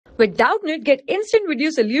With Doubtnut, get instant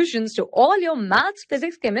video solutions to all your maths,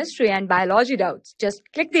 physics, chemistry, and biology doubts. Just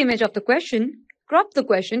click the image of the question, crop the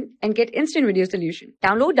question, and get instant video solution.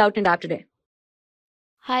 Download Doubtnut app today.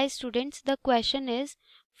 Hi students, the question is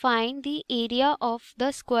find the area of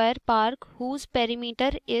the square park whose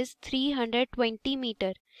perimeter is 320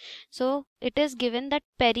 meter. So it is given that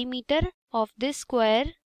perimeter of this square,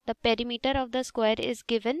 the perimeter of the square is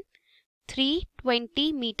given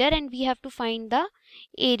 320 meter and we have to find the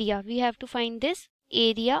area. We have to find this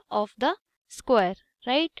area of the square,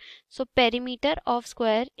 right? So perimeter of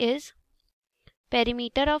square is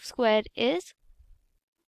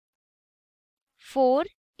 4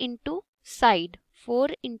 into side. 4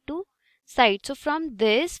 into side. So from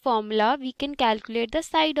this formula we can calculate the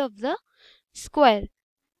side of the square.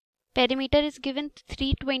 Perimeter is given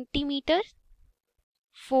 320 meters.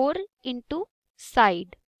 4 into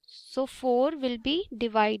side. So 4 will be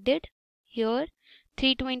divided here.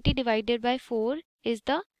 320 divided by 4 is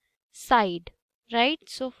the side, right?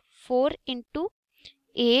 So 4 into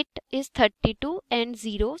 8 is 32 and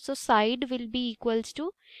 0. So side will be equals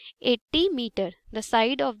to 80 meter. The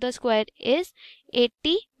side of the square is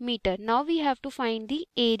 80 meter. Now we have to find the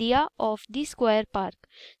area of the square park.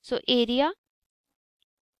 So area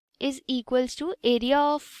is equals to area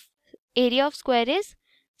of square is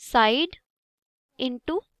side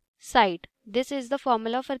into side. This is the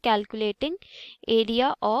formula for calculating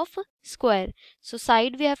area of square. So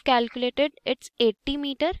side we have calculated, it's 80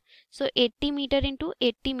 meter. So 80 meter into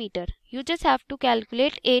 80 meter. You just have to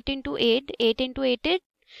calculate 8 into 8. 8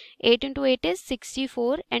 into 8 is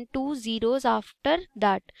 64 and 2 zeros after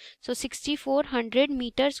that. So 6400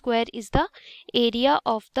 meter square is the area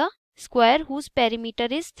of the square whose perimeter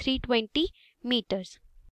is 320 meters.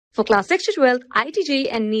 For class 6 to 12, IIT JEE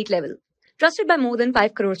and NEET level. Trusted by more than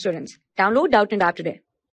 5 crore students. Download Doubtnut app today.